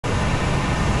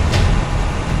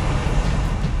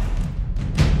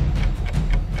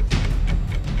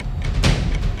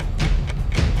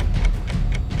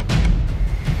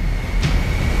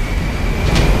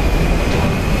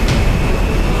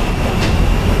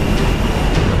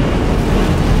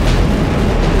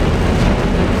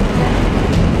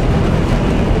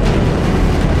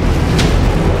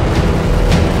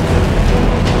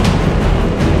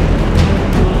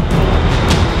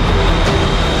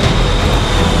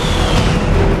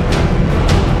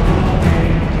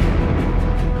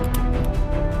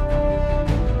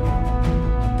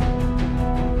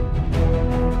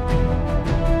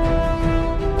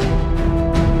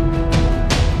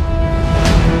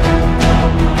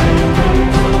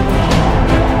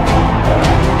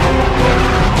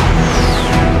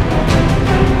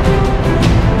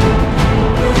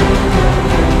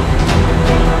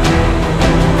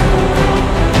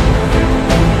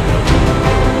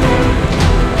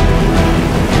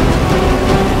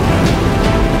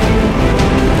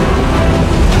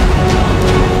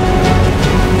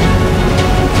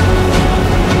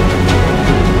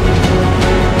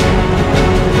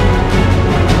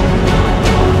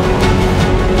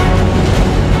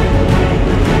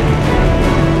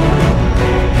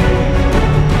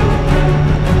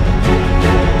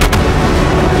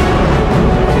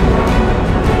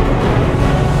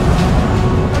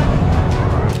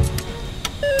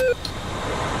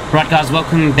Right guys,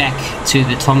 welcome back to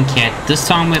the Tomcat. This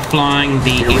time we're flying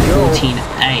the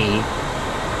F14A,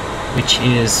 which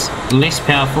is less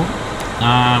powerful.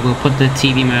 We'll put the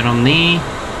TV mode on there,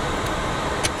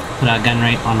 put our gun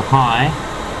rate on high,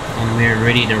 and we're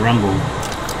ready to rumble.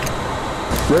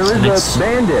 Where is the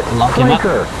bandit?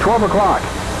 Flanker, 12 o'clock.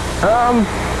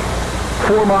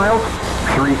 4 miles,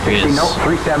 360, no,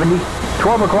 370,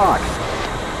 12 o'clock.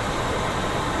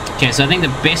 Okay, so I think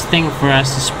the best thing for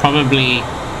us is probably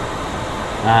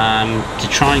to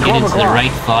try and get into the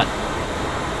right fight.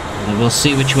 And we'll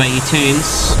see which way he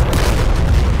turns.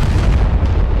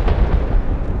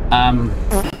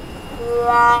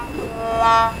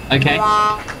 Okay.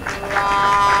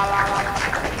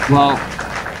 Well,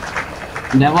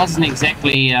 that wasn't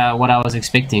exactly what I was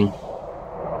expecting.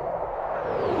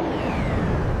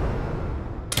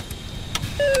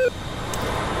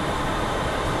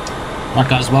 Right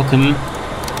guys, welcome.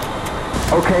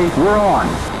 Okay, we're on.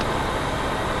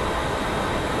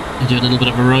 Do a little bit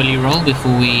of a roly roll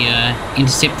before we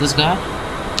intercept this guy.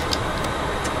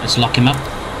 Let's lock him up.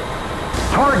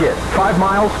 Target, 5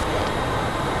 miles.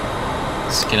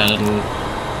 Let's get our little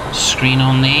screen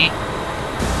on there.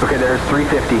 Okay, there's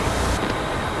 350.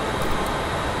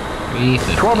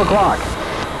 350. 12 o'clock.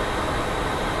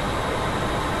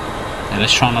 Okay,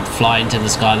 let's try not to fly into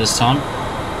this guy this time.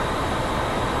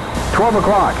 12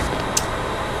 o'clock.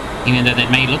 Even though that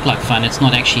may look like fun, it's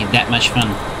not actually that much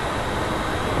fun.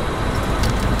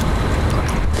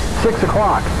 6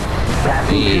 o'clock.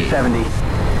 Passing 270.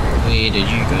 Where did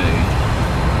you go?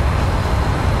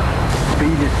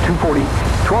 Speed is 240.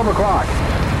 12 o'clock.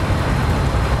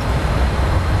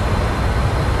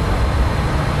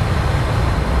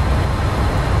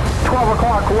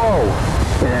 Low.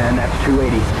 And that's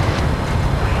 280.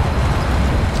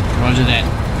 Roger that.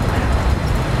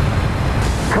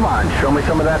 Come on, show me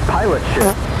some of that pilot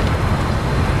shit.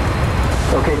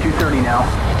 Okay, 230 now.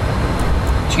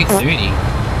 230?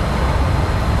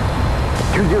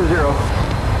 200.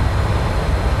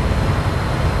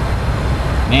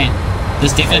 Man,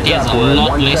 this definitely has a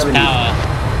lot less power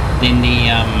than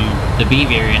the B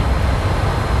variant.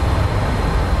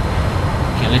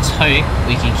 Okay, let's hope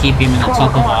we can keep him in the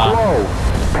top of our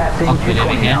cockpit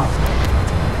over here.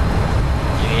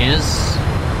 There he is.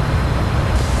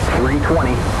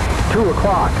 320. 2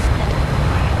 o'clock.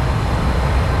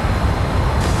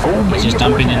 He's just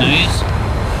dumping the nose.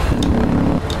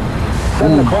 Oh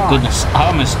my goodness, I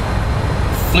almost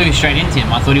flew straight into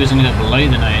him. I thought he was going to go below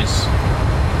the nose.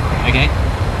 Okay.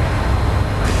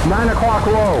 9 o'clock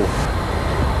low.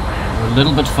 A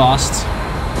little bit fast.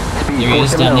 There he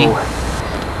is down there.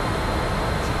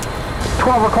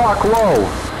 12 o'clock low.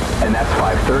 And that's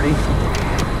 530.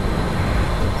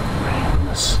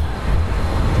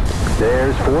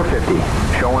 There's 450.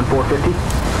 Showing 450.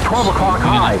 12 o'clock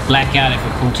high. Black out if we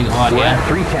pull too hard here. Yeah.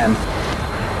 310.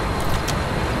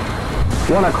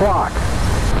 1 o'clock.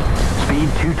 Speed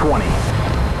 220.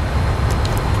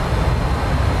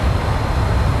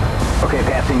 Okay,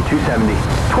 passing 270.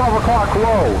 12 o'clock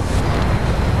low.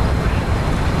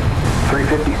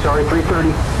 350, sorry,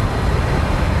 330.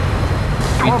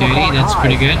 330, that's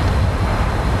pretty good.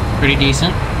 Pretty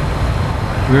decent.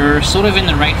 We're sort of in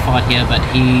the right fight here, but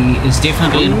he is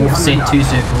definitely an offset 2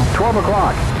 circle. 12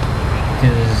 o'clock.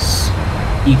 Because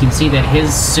you can see that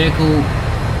his circle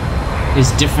is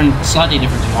different, slightly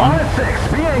different to mine.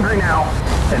 Be angry now.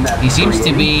 And that's he seems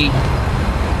to be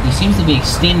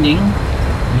extending,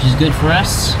 which is good for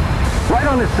us. Right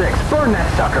on the 6, burn that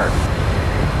sucker.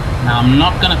 Now I'm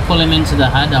not going to pull him into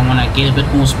the HUD, I want to get a bit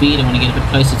more speed, I want to get a bit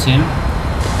closer to him.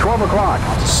 12 o'clock.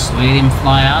 I'll just let him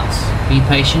fly out. Be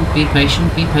patient, be patient,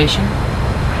 be patient.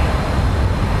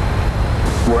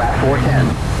 We're at 410.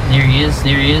 There he is,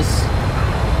 there he is.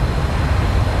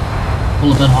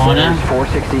 Pull a bit harder. There's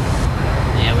 460.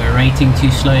 Yeah, we're rating too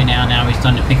slow now. Now we're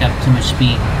starting to pick up too much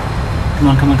speed. Come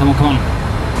on, come on, come on, come on.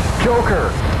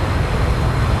 Joker.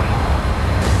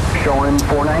 Showing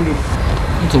 490.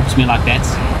 Don't talk to me like that.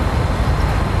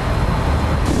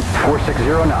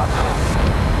 460 knots.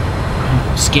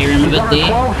 Scare him a bit there.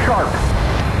 12 sharp.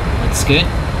 That's good.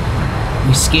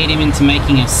 We scared him into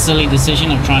making a silly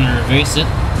decision of trying to reverse it.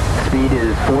 Speed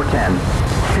is 410.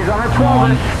 He's on a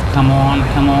 12. Come on,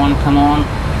 come on, come on.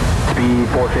 Speed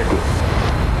 450.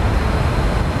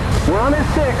 We're on his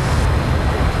 6.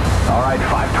 Alright,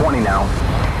 520 now.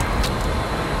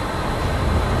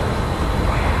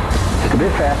 Just a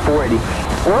bit fast, 480.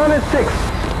 We're on his 6.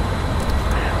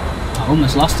 I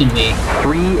almost lost him there.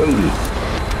 380.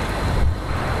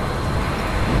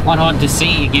 Quite hard to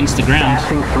see against the ground.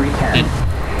 Passing 310. That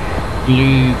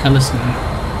blue colour scheme.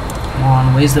 Come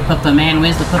on, where's the pipper, man?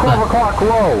 Where's the pipper? 12 o'clock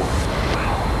low.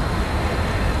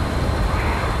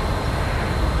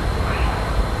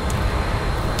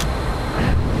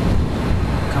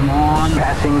 Come on.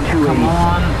 Passing 280. Come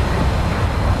on.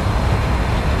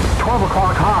 12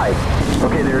 o'clock high.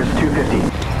 Okay, there's 250.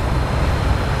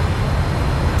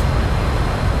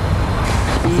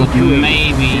 I thought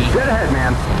maybe He's dead ahead,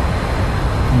 man.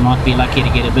 I might be lucky to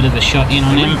get a bit of a shot in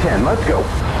on him. 310, let's go.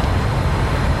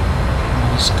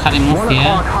 I'll just cut him off 1 here.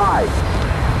 o'clock high.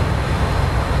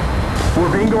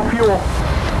 We're bingo fuel.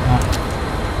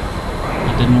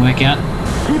 That didn't work out.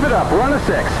 Keep it up, run a 6.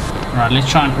 Right, let's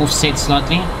try and offset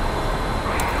slightly.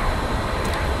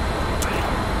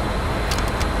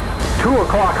 2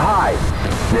 o'clock high.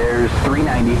 There's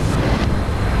 390.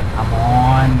 Come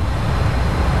on.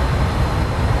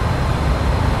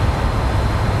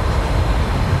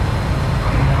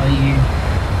 Where are you?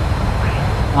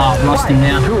 Oh, I've lost him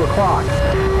now. 2 o'clock.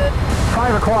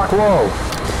 5 o'clock low.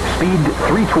 Speed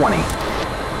 320.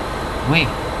 Wait.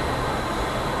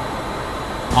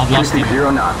 I've lost him.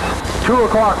 0 knots. 2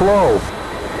 o'clock low.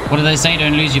 What do they say?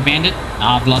 Don't lose your bandit?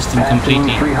 I've lost him Passing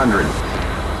completely. 300.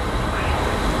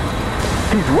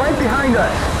 He's right behind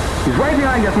us. He's right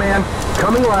behind us, man.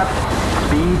 Coming left.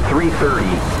 Speed 330.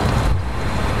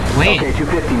 Wait. Okay,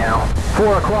 250 now.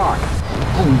 4 o'clock.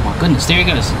 Oh my goodness, there he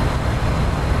goes.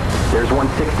 There's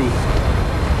 160.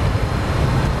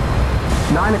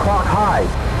 9 o'clock high.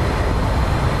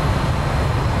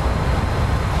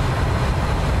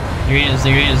 There he is,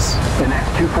 there he is. And that's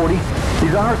 240.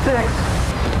 He's on our 6.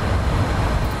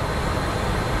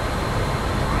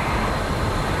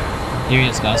 There he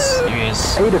is, guys. There he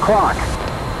is. 8 o'clock.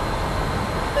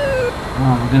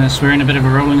 Oh, we're gonna swear in a bit of a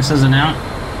rolling scissor now.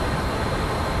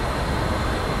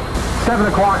 7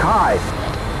 o'clock high.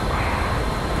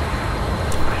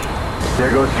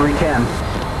 There goes 310.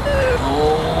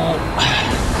 Oh.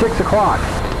 6 o'clock.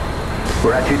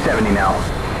 We're at 270 now.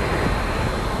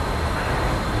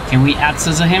 Can we out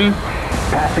scissor him?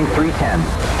 Passing 310.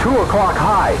 2 o'clock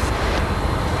high.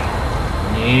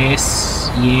 Yes.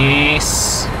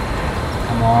 Yes.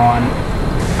 Come on.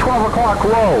 12 o'clock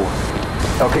low.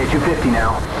 Okay, 250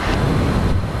 now.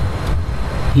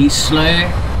 He's slow.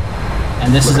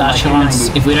 And this is our chance.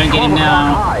 If we don't get him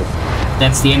now,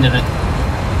 that's the end of it.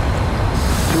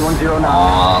 210 now.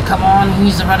 Oh, come on.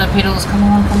 Use the rudder pedals. Come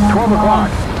on, come on. 12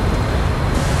 o'clock.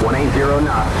 180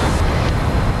 knots.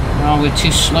 Oh, we're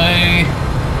too slow. I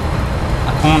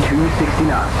can't. 260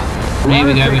 knots. There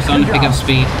we go. We're starting to pick up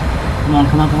speed. Come on,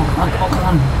 come on, come on, come on, come on, come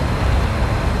on.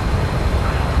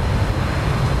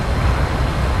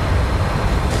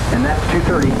 And that's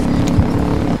 230.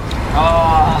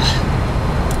 Oh,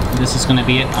 this is gonna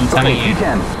be it. I'm telling you.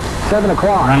 210. 7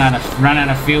 o'clock. Run out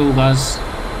of fuel, guys.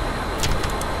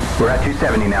 We're at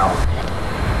 270 now.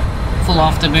 Full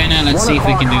afterburner. Let's see if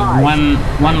we can do one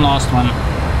last one.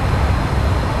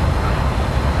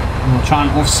 We'll try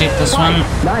and offset this one.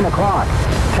 9 o'clock.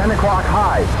 10 o'clock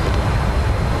high.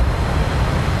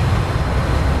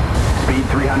 Speed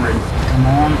 300. Come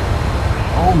on.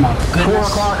 Oh my 4 goodness.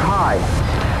 o'clock high.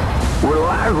 We're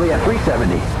lively at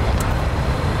 370.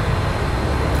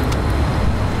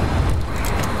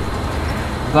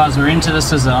 Guys, we're into the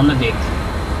scissor on the deck.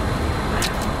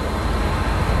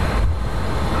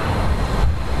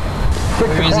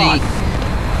 Where is he?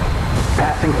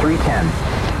 Passing 310.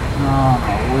 Oh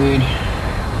my word.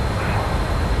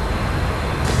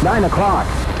 9 o'clock.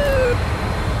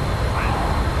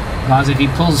 Guys, if he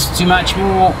pulls too much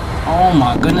more, oh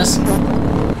my goodness.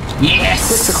 Yes!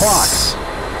 6 o'clock.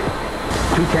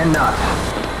 210 knots.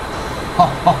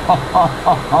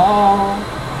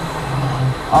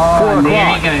 Oh, and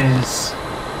there he goes.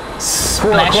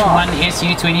 Splash 1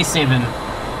 SU-27.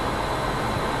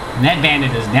 And that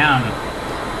bandit is down.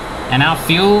 And our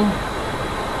fuel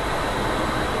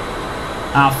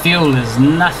is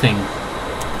nothing.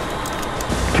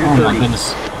 Oh my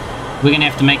goodness. We're gonna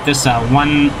have to make this our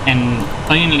one and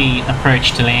only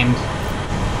approach to land.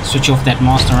 Switch off that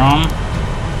master arm.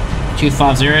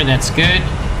 250, that's good.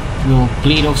 We'll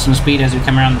bleed off some speed as we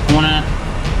come around the corner.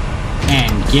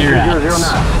 And gear out.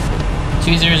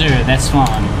 200, that's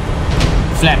fine.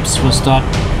 Flaps, we'll start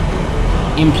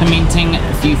implementing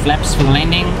a few flaps for the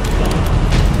landing.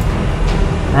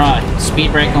 Right,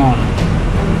 speed brake on.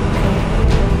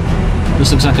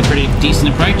 This looks like a pretty decent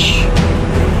approach.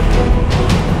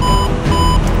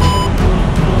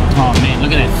 Oh man,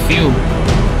 look at that fuel.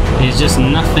 There's just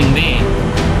nothing there.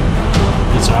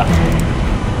 That's alright.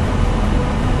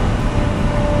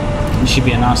 This should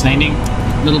be a nice landing.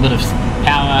 A little bit of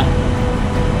power.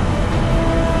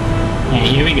 And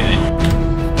here we go.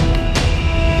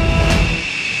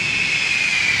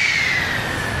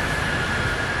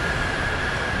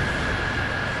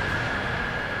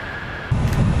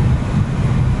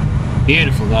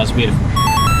 Beautiful, guys, beautiful.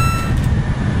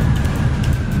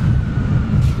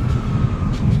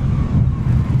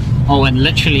 Oh, and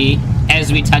literally,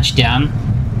 as we touched down,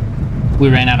 we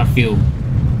ran out of fuel.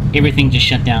 Everything just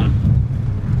shut down.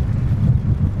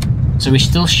 So we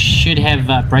still should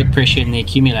have brake pressure in the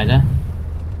accumulator.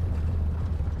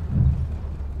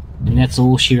 And that's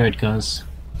all she wrote, guys.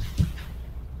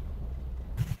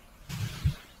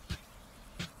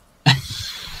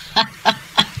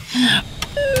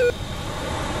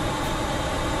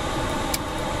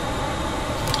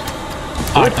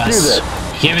 Alright guys,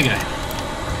 here we go.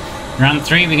 Round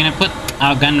 3, we're going to put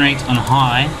our gun rate on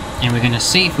high, and we're going to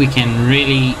see if we can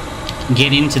really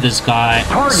get into this guy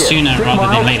sooner rather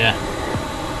than later.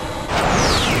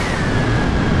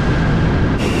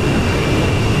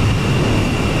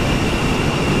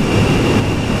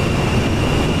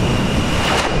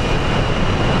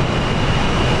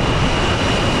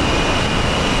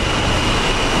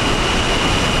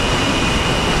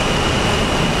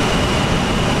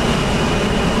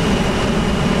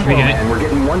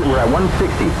 And we're at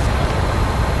 160.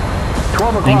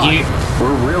 12 o'clock. Thank you.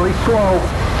 We're really slow.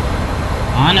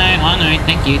 I know.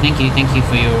 Thank you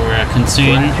for your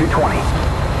concern. We're at 220.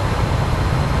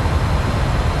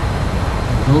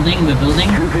 We're building.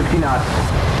 250 knots.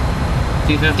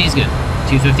 250 is good.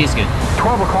 250 is good.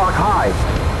 12 o'clock high.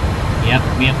 Yep,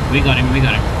 we got him.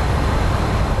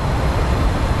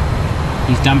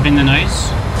 He's dumping the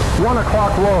nose. 1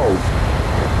 o'clock low.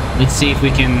 Let's see if we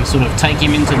can sort of take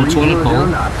him into the toilet bowl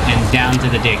and down to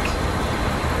the deck.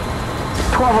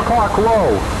 12 o'clock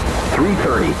low.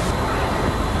 330.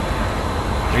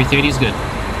 330 is good.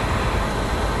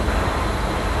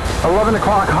 11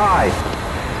 o'clock high.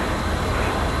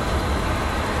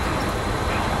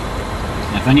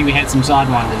 If only we had some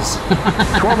sidewinders.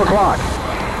 12 o'clock.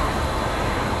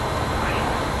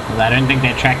 Well, I don't think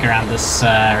they track around this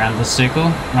circle.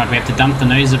 Right, we have to dump the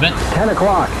nose a bit. 10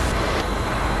 o'clock.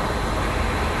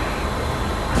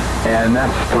 And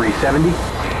that's 370. 9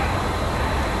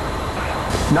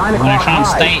 We're o'clock going to try and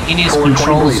stay in his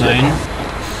control zone.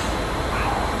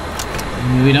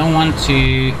 We don't want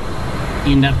to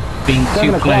end up being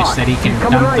too close that he can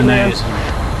dump the nose.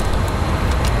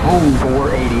 Oh,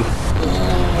 480.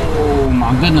 Oh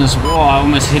my goodness, whoa, I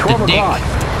almost hit the deck.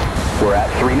 We're at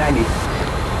 390.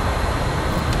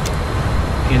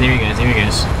 Okay, there he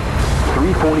goes.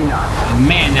 340 knots.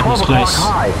 Man, that was close.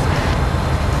 High.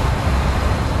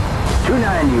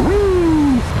 290.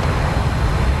 Whee!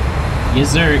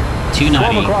 Yes, sir. 290.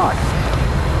 12 o'clock.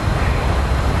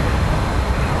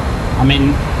 I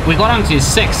mean, we got onto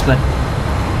 6, but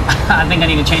I think I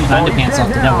need to change my underpants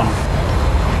after that one.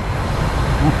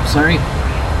 Oh, sorry.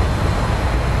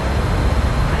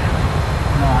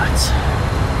 Right.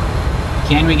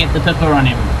 Can we get the pipper on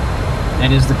him?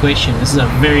 That is the question. This is a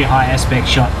very high aspect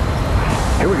shot.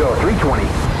 Here we go, 320.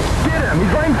 Get him!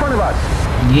 He's right in front of us.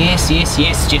 Yes,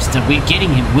 Chester. We're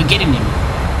getting him.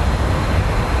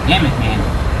 Damn it, man.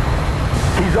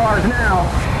 He's ours now.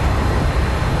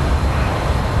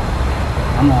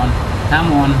 Come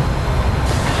on.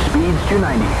 Speed's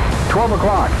 290. 12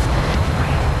 o'clock.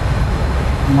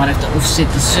 Might have to offset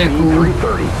the circle. Speed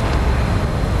 330.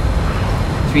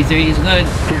 330 is good.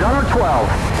 He's on our 12.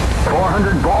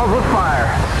 400 balls of fire.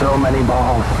 So many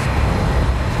balls.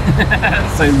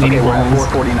 So many balls. We're at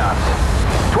 440 knots.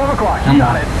 12 o'clock.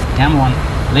 Come on.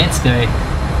 Let's go.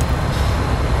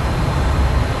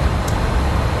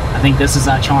 I think this is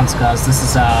our chance, guys. This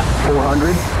is our 400.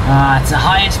 It's a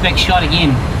high aspect shot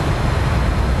again.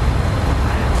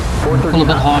 Pull a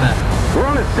bit harder. We're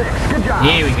on a 6. Good job.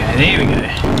 There we go.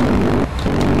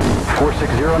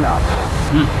 460 knots.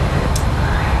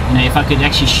 You know, if I could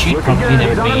actually shoot properly, that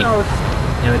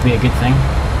would be a good thing.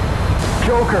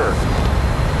 Joker.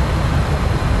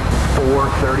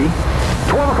 430.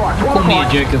 12 o'clock. Call me a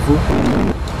joker, fool.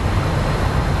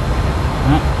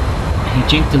 Oh, he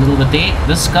jinked a little bit there.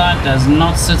 This guy does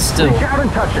not sit still. Reach out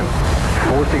and touch him.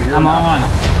 460 Come on.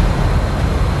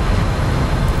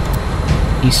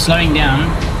 He's slowing down.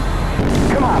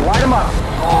 Come on, light him up.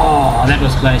 Oh, that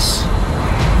was close.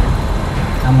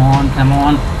 Come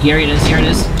on. Here it is.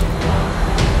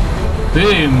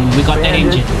 Boom, we got that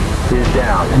engine. Is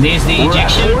down. And there's the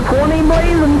ejection. 420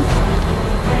 blazing.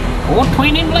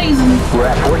 420 blazing. We're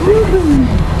at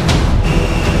 460.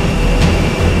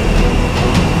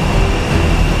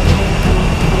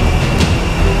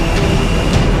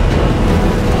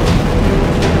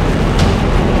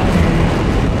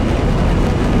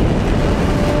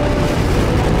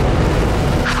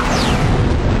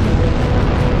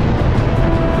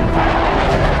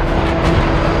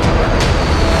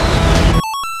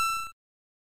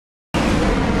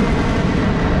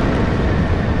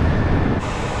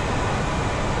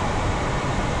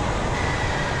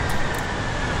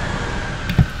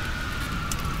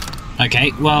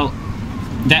 Okay, well,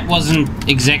 that wasn't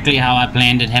exactly how I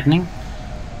planned it happening.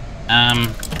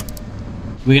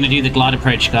 We're gonna do the glide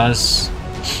approach, guys.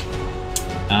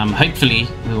 Hopefully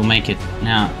we will make it.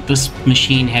 Now, this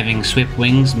machine having swept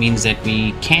wings means that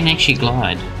we can actually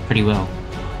glide pretty well.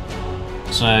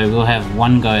 So we'll have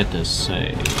one go at this.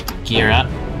 So gear up,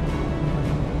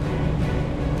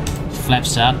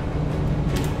 flaps up.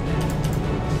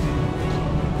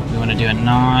 We want to do a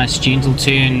nice gentle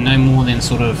turn, no more than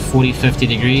sort of 40-50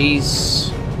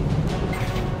 degrees.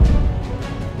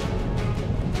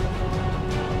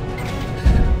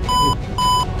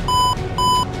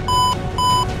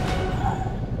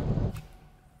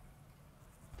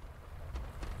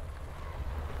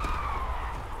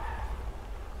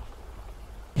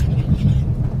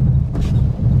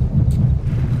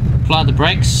 Apply the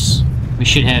brakes. We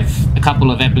should have a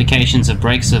couple of applications of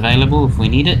brakes available if we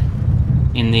need it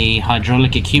in the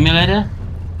hydraulic accumulator.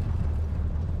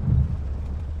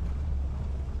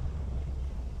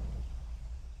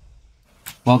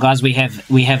 Well, guys, we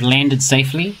have landed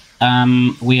safely.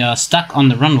 We are stuck on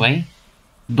the runway,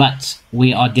 but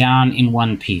we are down in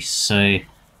one piece. So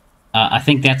I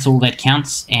think that's all that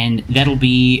counts, and that'll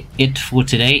be it for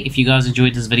today. If you guys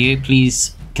enjoyed this video,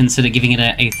 please consider giving it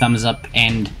a thumbs up,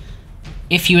 and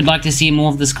if you would like to see more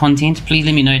of this content, please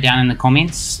let me know down in the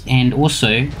comments, and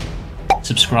also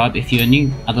subscribe if you're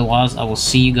new. Otherwise, I will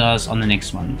see you guys on the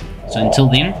next one. So until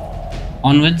then,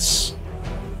 onwards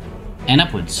and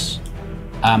upwards.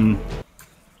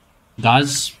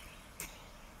 Guys,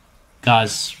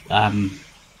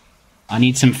 I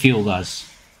need some fuel, guys.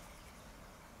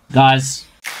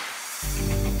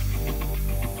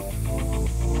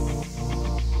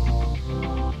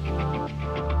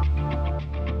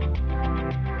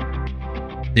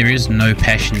 There is no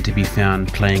passion to be found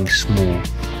playing small,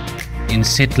 in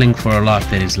settling for a life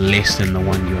that is less than the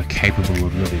one you are capable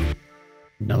of living.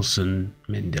 Nelson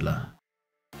Mandela.